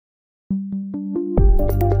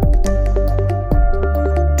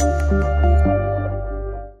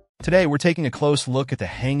Today, we're taking a close look at the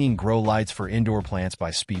hanging grow lights for indoor plants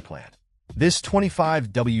by SpeePlant. This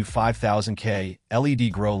 25W5000K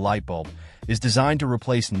LED grow light bulb is designed to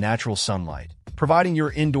replace natural sunlight, providing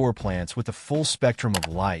your indoor plants with the full spectrum of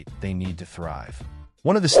light they need to thrive.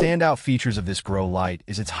 One of the standout features of this grow light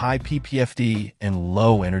is its high PPFD and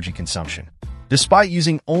low energy consumption. Despite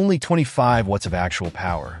using only 25 watts of actual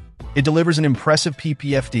power, it delivers an impressive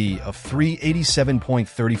PPFD of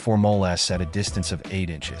 387.34 moles at a distance of 8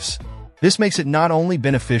 inches. This makes it not only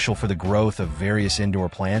beneficial for the growth of various indoor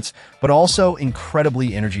plants, but also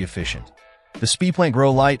incredibly energy efficient. The SpeePlant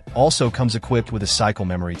Grow Light also comes equipped with a cycle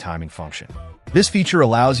memory timing function. This feature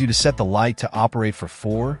allows you to set the light to operate for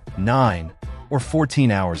 4, 9, or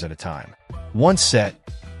 14 hours at a time. Once set,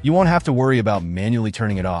 you won't have to worry about manually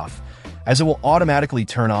turning it off, as it will automatically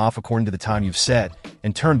turn off according to the time you've set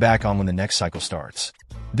and turn back on when the next cycle starts.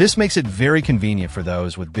 This makes it very convenient for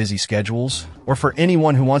those with busy schedules or for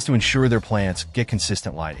anyone who wants to ensure their plants get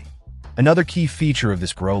consistent lighting. Another key feature of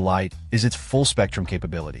this grow light is its full spectrum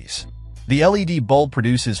capabilities. The LED bulb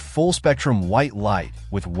produces full spectrum white light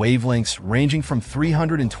with wavelengths ranging from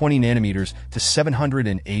 320 nanometers to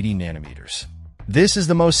 780 nanometers. This is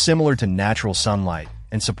the most similar to natural sunlight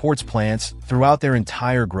and supports plants throughout their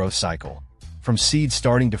entire growth cycle, from seed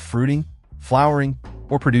starting to fruiting, flowering,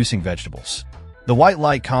 or producing vegetables. The white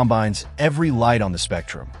light combines every light on the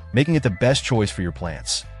spectrum, making it the best choice for your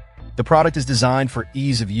plants. The product is designed for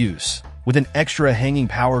ease of use, with an extra hanging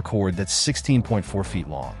power cord that's 16.4 feet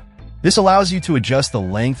long. This allows you to adjust the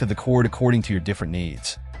length of the cord according to your different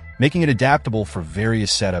needs, making it adaptable for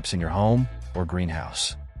various setups in your home or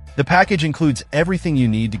greenhouse. The package includes everything you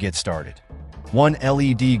need to get started: one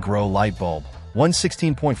LED grow light bulb, one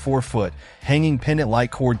 16.4-foot hanging pendant light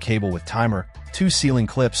cord cable with timer, 2 ceiling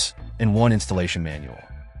clips, and 1 installation manual.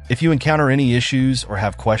 If you encounter any issues or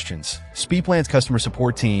have questions, SpeePlant's customer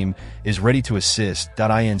support team is ready to assist.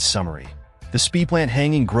 In summary, the SpeePlant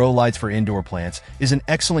hanging grow lights for indoor plants is an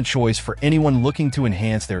excellent choice for anyone looking to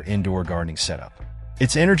enhance their indoor gardening setup.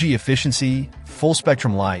 Its energy efficiency, full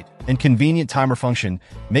spectrum light, and convenient timer function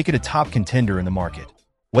make it a top contender in the market.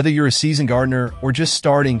 Whether you're a seasoned gardener or just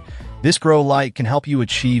starting, this grow light can help you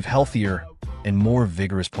achieve healthier and more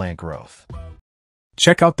vigorous plant growth.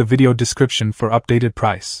 Check out the video description for updated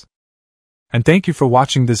price. And thank you for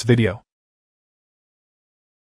watching this video.